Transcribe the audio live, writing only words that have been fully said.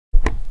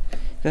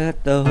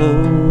Got the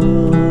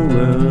whole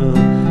world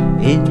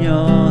in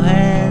your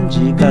hands.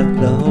 You got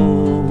the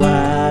whole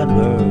wide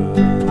world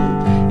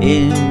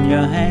in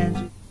your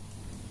hands.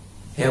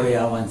 Here we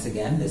are once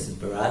again. This is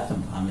Bharat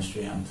from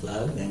Palmistry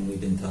Unplugged, and we've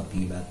been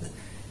talking about the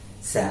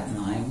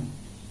satin line,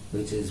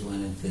 which is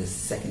one of the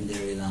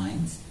secondary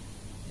lines.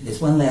 There's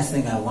one last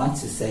thing I want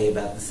to say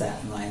about the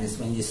satin line is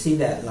when you see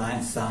that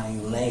line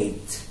starting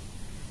late,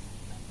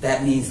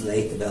 that means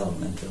late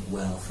development of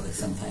wealth. Like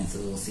sometimes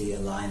we'll see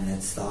a line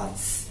that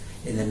starts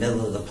in the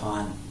middle of the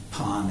palm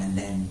and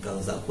then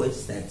goes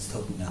upwards. That's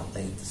talking about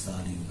late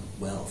starting of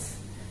wealth.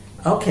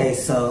 Okay,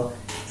 so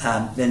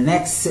the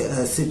next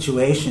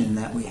situation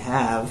that we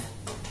have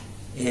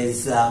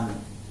is the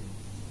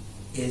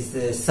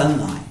sun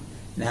line.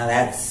 Now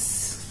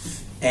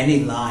that's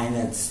any line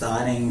that's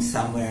starting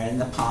somewhere in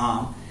the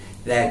palm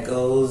that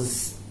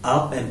goes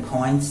up and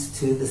points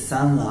to the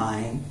sun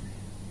line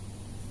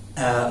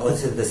or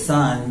to the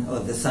sun or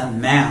the sun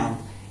mound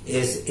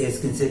is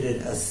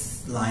considered a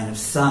line of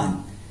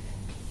sun.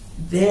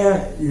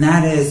 They're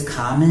not as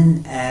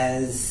common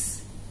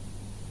as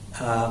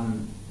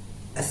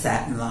a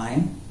satin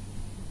line,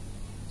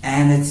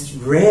 and it's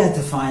rare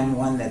to find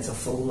one that's a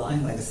full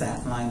line, like a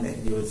satin line that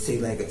you would see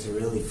like it's a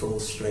really full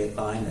straight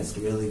line that's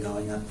really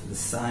going up to the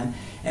sun.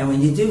 And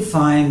when you do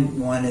find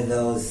one of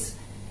those,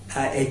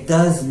 it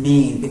does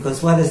mean,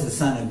 because what is the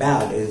sun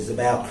about? It is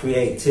about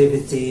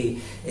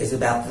creativity, is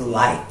about the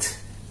light,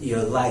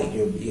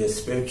 your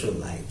spiritual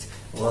light,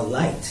 or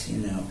light,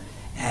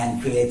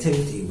 and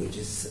creativity, which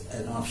is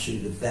an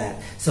offshoot of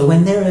that. So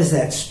when there is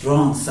that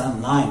strong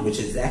sun line, which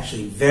is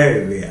actually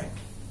very rare,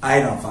 I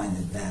don't find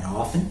it that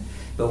often,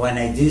 but when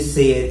I do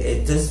see it,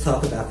 it does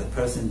talk about the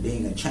person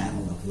being a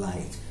channel of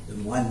light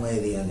in one way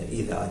or the other,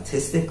 either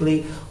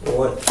artistically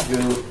or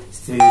through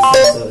some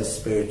sort of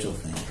spiritual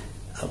thing.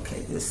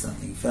 Okay, there's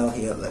something fell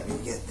here. Let me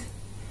get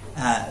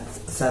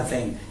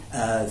something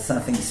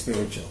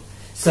spiritual.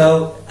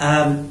 So,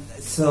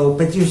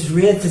 but it's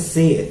rare to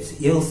see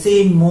it. You'll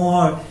see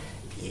more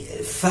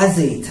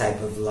fuzzy type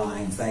of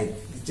lines, like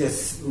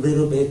just a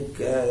little bit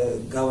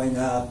going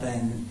up,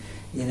 and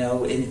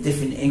in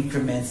different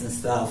increments and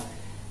stuff.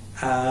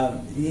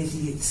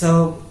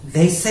 So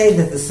they say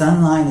that the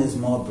sun line is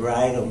more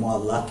bright or more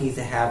lucky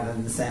to have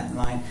than the satin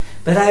line,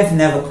 but I've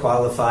never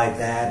qualified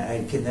that.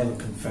 I can never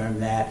confirm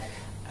that.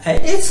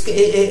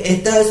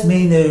 It does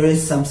mean there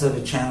is some sort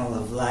of channel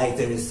of light.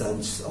 There is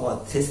some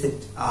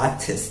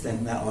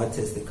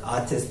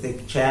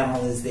artistic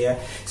channel is there,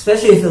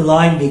 especially if the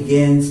line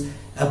begins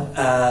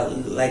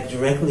like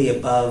directly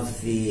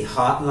above the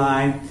heart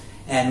line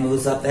and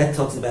moves up. That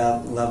talks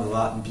about love of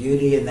art and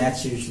beauty, and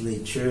that's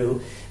usually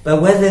true.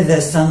 But whether the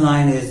sun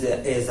line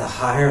is a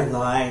higher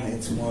line,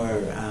 it's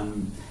more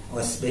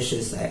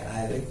auspicious,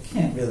 I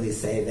can't really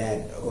say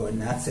that or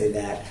not say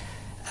that.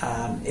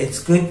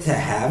 It's good to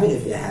have it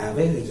if you have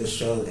it. It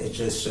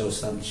just shows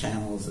some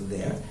channels are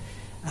there,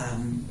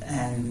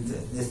 and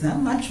there's not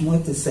much more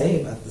to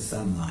say about the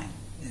sun line,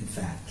 in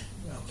fact.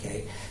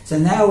 Okay, so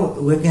now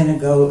we're going to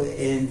go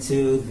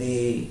into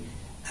the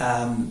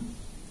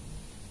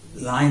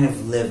line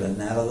of liver.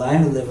 Now the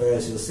line of liver,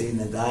 as you'll see in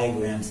the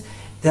diagrams,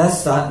 does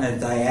start in a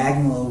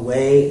diagonal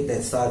way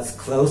that starts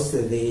close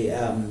to the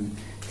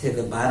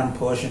bottom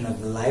portion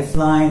of the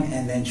lifeline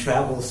and then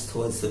travels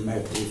towards the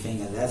Mercury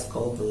finger. That's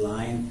called the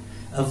line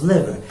of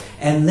liver.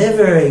 And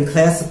liver in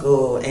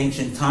classical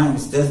ancient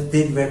times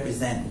did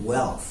represent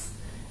wealth.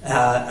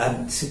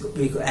 And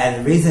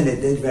the reason it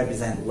did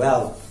represent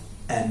wealth,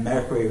 and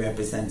Mercury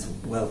represents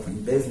wealth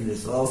in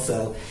business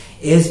also,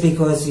 is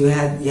because you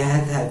had to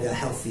have a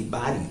healthy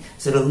body.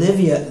 So the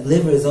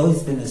liver has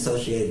always been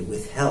associated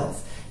with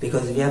health.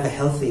 Because if you have a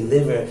healthy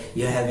liver,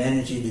 you have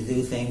energy to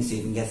do things,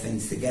 you can get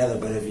things together.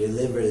 But if your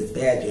liver is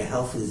bad, your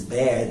health is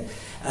bad,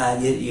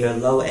 you're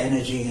low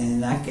energy, and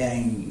you're not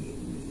getting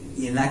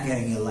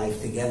your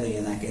life together,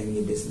 you're not getting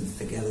your business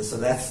together. So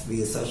that's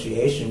the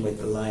association with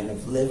the line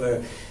of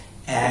liver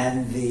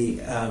and the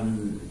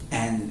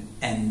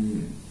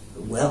and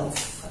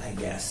wealth, I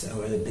guess,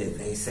 or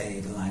they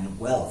say the line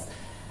of wealth.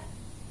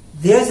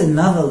 There's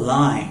another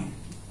line,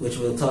 which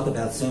we'll talk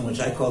about soon, which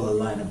I call the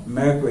line of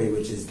Mercury,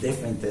 which is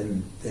different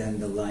than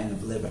the line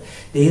of liver.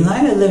 The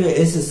line of liver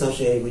is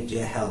associated with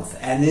your health,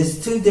 and there's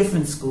two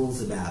different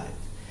schools about it.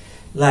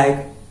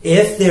 Like,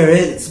 if there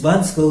is,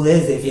 one school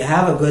is, if you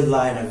have a good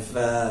line of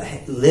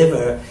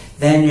liver,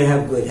 then you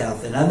have good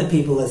health. And other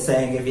people are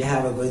saying if you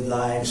have a good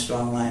line,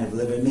 strong line of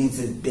liver, it means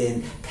it's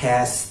been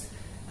past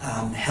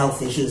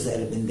health issues that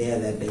have been there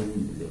that have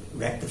been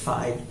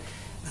rectified,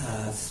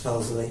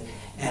 supposedly.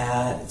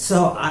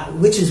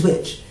 Which is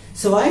which?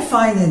 So I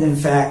find that, in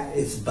fact,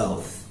 it's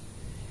both.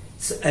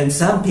 And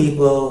some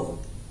people,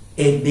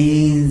 it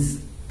means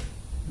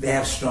they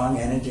have strong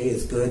energy,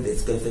 it's good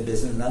for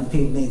business. And other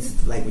people, it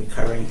means like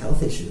recurring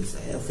health issues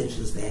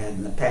they had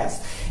in the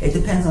past. It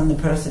depends on the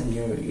person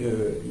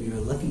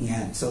you're looking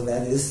at. So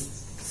that is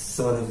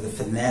sort of the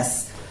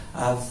finesse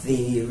of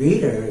the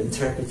reader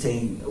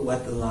interpreting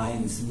what the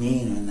lines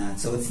mean or not.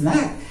 So it's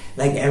not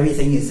like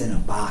everything is in a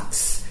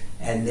box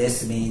and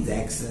this means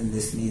X and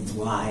this means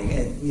Y.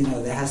 And, you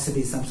know, there has to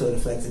be some sort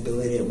of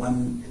flexibility. At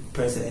one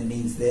person it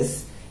means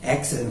this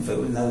X, and for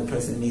another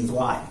person it means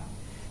Y.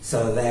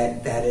 So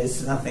that is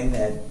something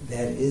that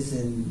is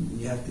in,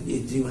 you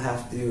do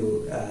have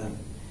to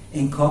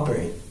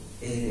incorporate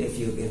if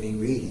you're giving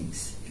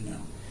readings, you know.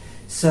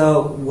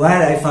 So what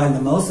I find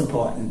the most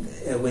important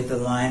with the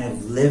line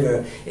of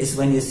liver is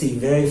when you see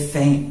very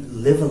faint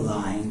liver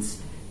lines,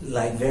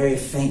 like very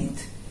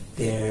faint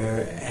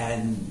there,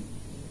 and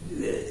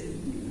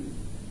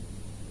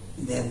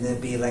then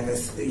there'd be like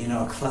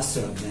a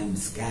cluster of them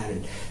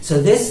scattered.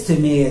 So this to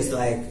me is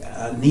like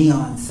a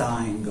neon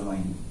sign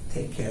going,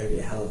 take care of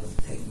your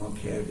health, take more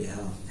care of your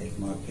health, take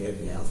more care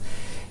of your health.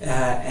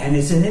 And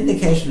it's an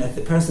indication that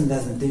the person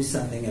doesn't do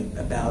something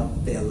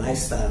about their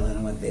lifestyle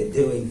and what they're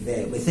doing,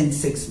 within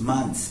 6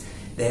 months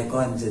they're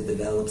going to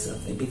develop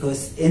something.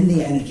 Because in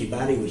the energy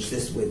body, which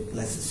this would,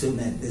 let's assume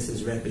that this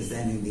is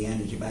representing the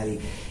energy body,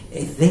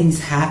 things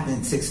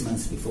happen 6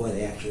 months before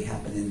they actually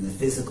happen in the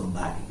physical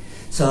body.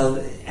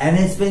 So, and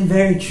it's been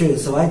very true.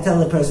 So I tell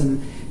the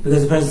person,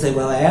 because the person say,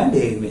 well, I am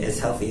being as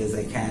healthy as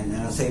I can.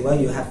 And I'll say, well,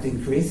 you have to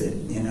increase it.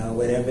 You know,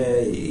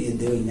 whatever you're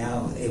doing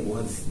now, it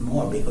wants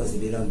more, because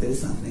if you don't do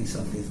something,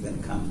 something's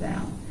going to come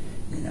down.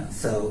 You know,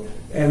 so,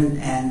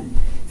 and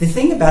the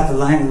thing about the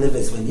line of liver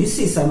is when you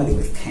see somebody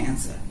with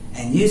cancer,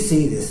 and you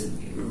see this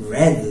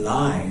red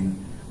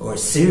line, or a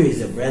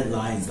series of red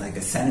lines like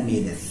a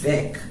centimeter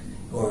thick,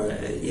 or,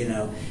 you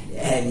know,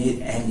 and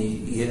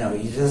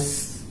you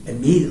just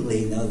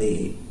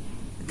immediately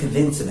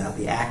convinced about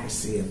the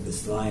accuracy of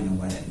this line and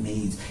what it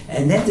means.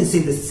 And then to see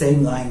the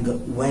same line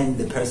when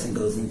the person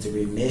goes into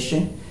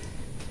remission,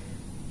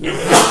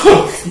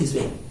 excuse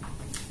me,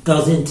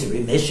 goes into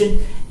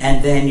remission,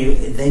 and then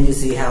you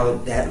see how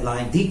that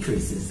line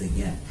decreases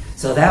again.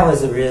 So that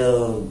was a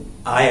real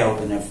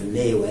eye-opener for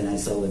me when I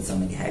saw when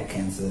somebody had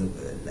cancer,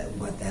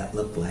 what that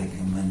looked like,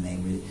 and when they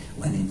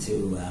went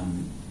into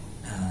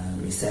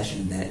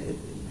recession,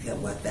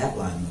 what that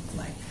line looked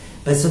like.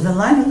 But so the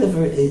line of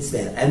liver is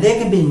there. And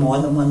there can be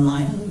more than one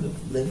line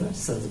of liver,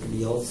 so there can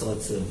be all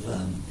sorts of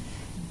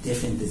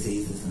different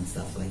diseases and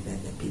stuff like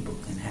that people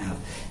can have.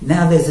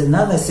 Now there's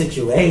another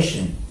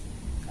situation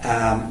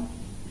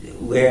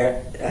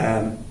where,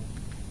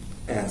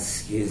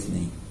 excuse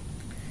me,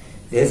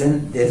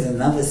 there's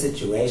another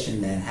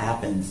situation that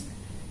happens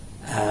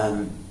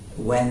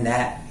when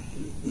that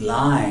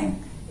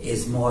line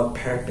is more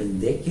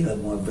perpendicular,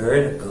 more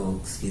vertical,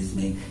 excuse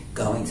me,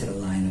 going to the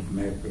line of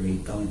Mercury,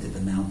 going to the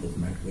mount of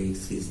Mercury,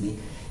 excuse me.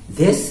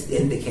 This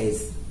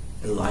indicates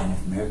the line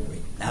of Mercury.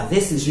 Now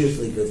this is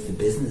usually good for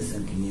business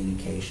and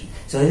communication.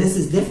 So this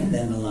is different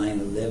than the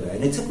line of liver.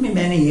 And it took me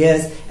many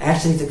years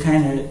actually to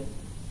kind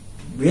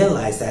of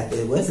realize that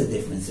there was a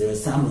difference. There are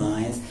some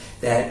lines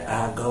that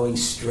are going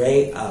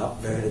straight up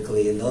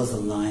vertically, and those are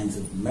lines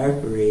of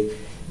Mercury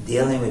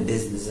dealing with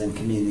business and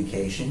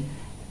communication.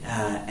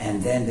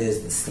 And then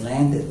there's the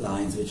slanted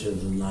lines, which are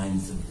the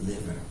lines of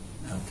liver.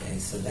 Okay,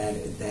 so that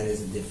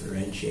is a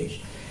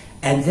differentiation.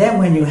 And then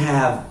when you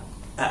have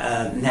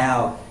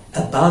now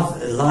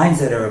above lines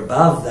that are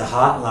above the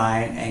heart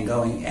line and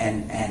going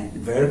and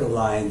vertical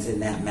lines in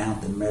that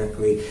mount of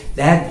Mercury,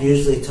 that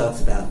usually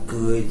talks about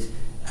good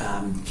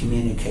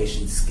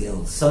communication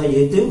skills. So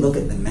you do look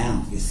at the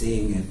mount. You're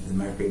seeing if the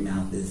Mercury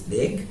mount is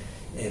big,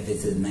 if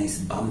it's a nice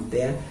bump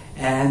there,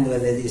 and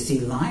whether you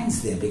see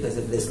lines there, because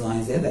if there's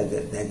lines there,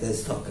 that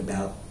does talk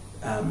about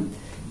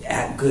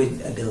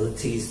good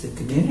abilities to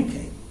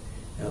communicate.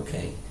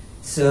 Okay,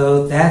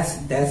 so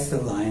that's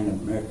the line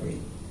of Mercury.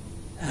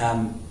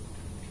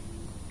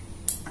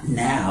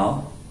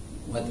 Now,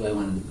 what do I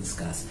want to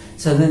discuss?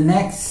 So the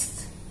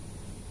next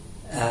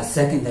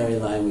secondary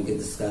line we could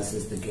discuss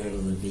is the Girdle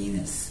of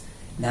Venus.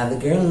 Now the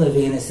Girdle of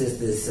Venus is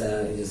this,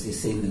 as you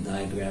see in the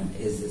diagram,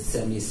 is a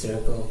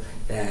semicircle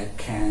that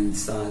can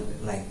start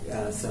like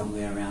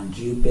somewhere around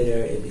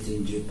Jupiter, in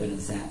between Jupiter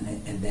and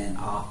Saturn, and then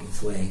arc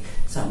its way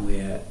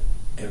somewhere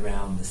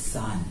around the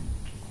Sun.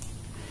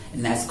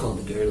 And that's called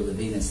the Girdle of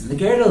Venus. And the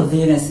Girdle of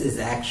Venus is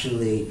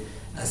actually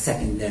a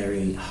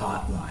secondary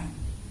heart line.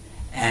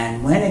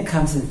 And when it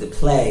comes into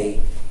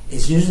play,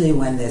 it's usually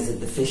when there's a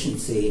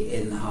deficiency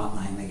in the heart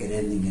line, like an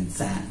ending in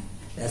Saturn.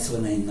 That's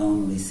when I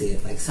normally see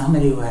it. Like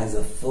somebody who has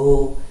a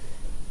full,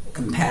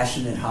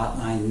 compassionate heart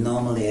line,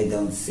 normally I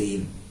don't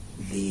see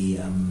the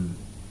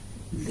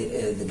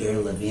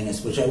Girdle of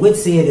Venus, which I would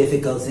see it if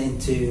it goes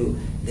into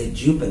the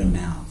Jupiter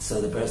mount.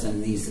 So the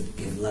person needs to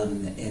give love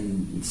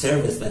in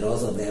service, but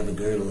also if they have a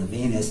Girdle of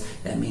Venus,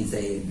 that means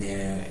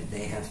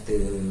they have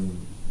to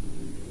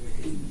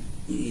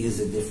use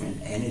a different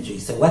energy.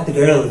 So what the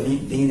Girdle of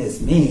Venus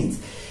means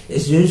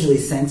is usually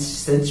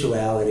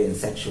sensuality and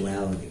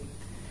sexuality.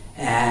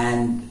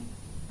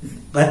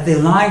 But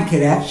the line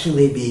could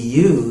actually be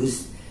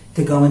used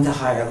to go into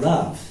higher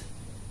love.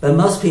 But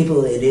most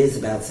people, it is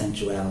about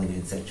sensuality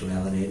and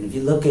sexuality. And if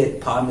you look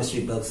at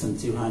palmistry books from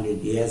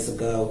 200 years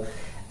ago,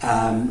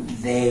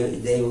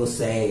 they will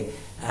say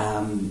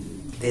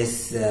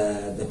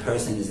the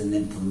person is an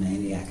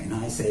nymphomaniac. And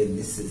I say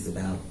this is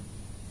about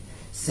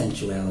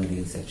sensuality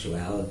and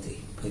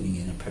sexuality, putting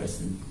in a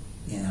person,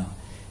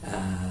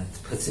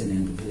 puts it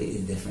in a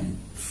completely different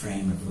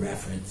frame of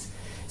reference.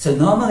 So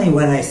normally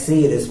when I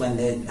see it is when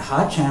the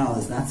heart channel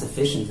is not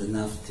sufficient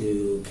enough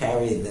to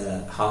carry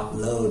the heart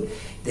load,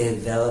 they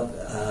develop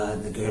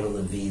the girdle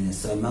of Venus.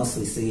 So I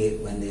mostly see it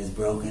when there's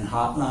broken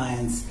heart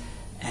lines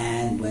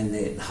and when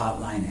the heart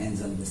line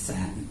ends on the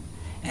Saturn.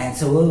 And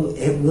so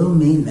it will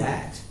mean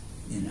that,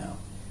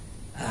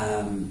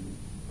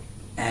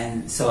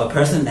 and so a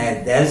person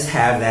that does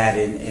have that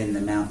in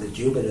the mount of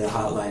Jupiter, the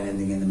heart line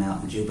ending in the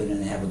mount of Jupiter,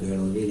 and they have a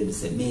girdle of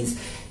Venus, it means,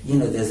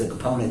 there's a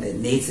component that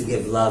needs to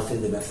give love through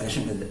the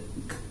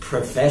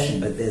profession,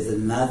 but there's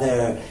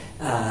another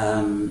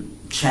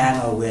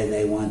channel where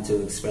they want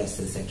to express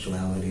their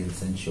sexuality and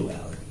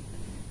sensuality.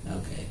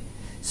 Okay,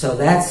 so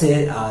that's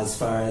it as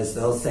far as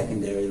those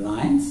secondary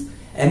lines,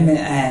 and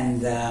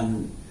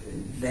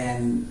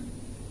then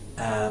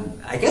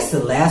I guess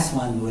the last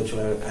one, which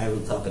I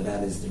will talk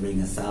about, is the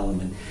Ring of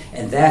Solomon,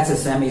 and that's a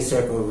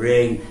semicircle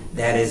ring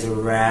that is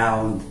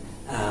around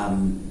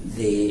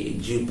the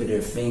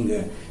Jupiter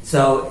finger.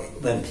 So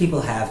when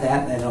people have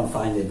that, they don't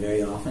find it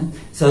very often.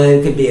 So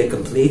it could be a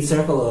complete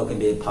circle or it could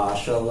be a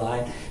partial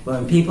line. But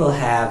when people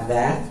have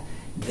that,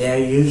 they're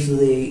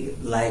usually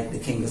like the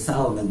King of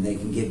Solomon. They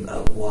can give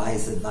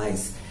wise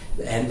advice.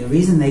 And the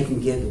reason they can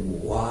give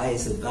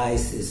wise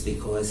advice is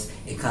because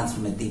it comes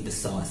from a deeper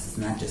source. It's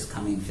not just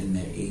coming from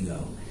their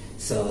ego.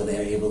 So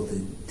they're able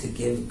to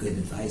give good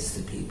advice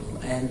to people.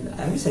 And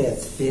I would say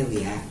that's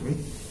fairly accurate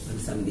when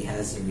somebody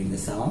has a Ring of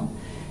Solomon.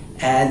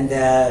 And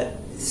the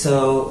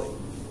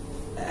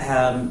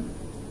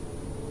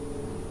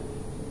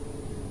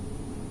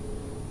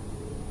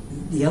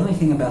only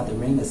thing about the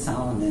Ring of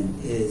Solomon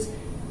is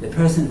the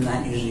person is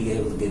not usually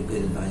able to give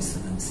good advice for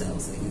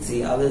themselves. They can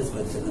see others,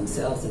 but for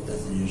themselves it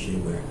doesn't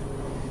usually work.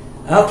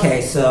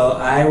 Okay, so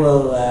I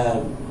will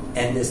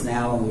end this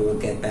now, and we will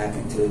get back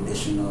into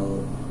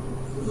additional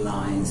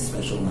lines,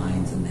 special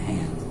lines in the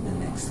hand the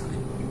next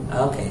time.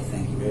 Okay,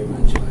 thank you very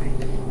much. Bye.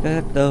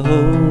 Got the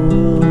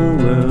whole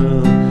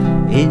world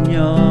in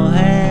your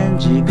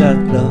hands. You got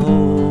the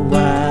whole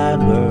wide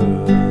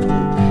world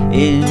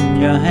in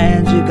your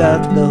hands. You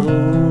got the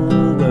whole